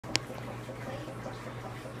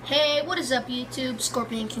Hey, what is up YouTube?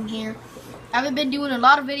 Scorpion King here. I haven't been doing a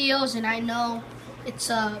lot of videos and I know it's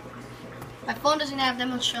my phone doesn't have that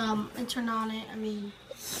much internet on it.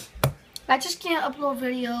 I just can't upload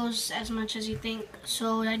videos as much as you think.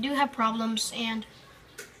 So I do have problems and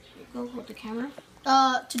go hold the camera.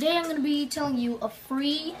 Today I'm gonna be telling you a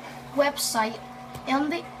free website on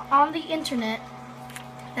the internet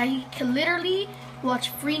that you can literally watch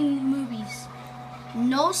free movies.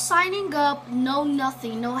 No signing up, no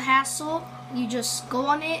nothing, no hassle. You just go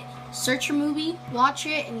on it, search your movie, watch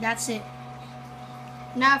it, and that's it.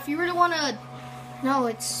 Now, if you really want to know,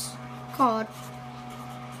 it's called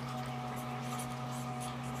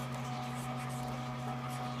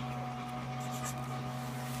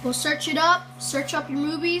go search it up, search up your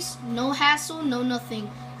movies, no hassle, no nothing.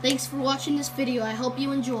 Thanks for watching this video. I hope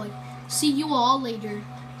you enjoy. See you all later.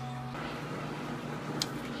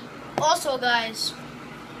 Also, guys,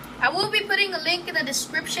 I will be putting a link in the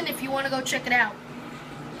description if you want to go check it out.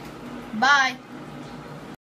 Bye.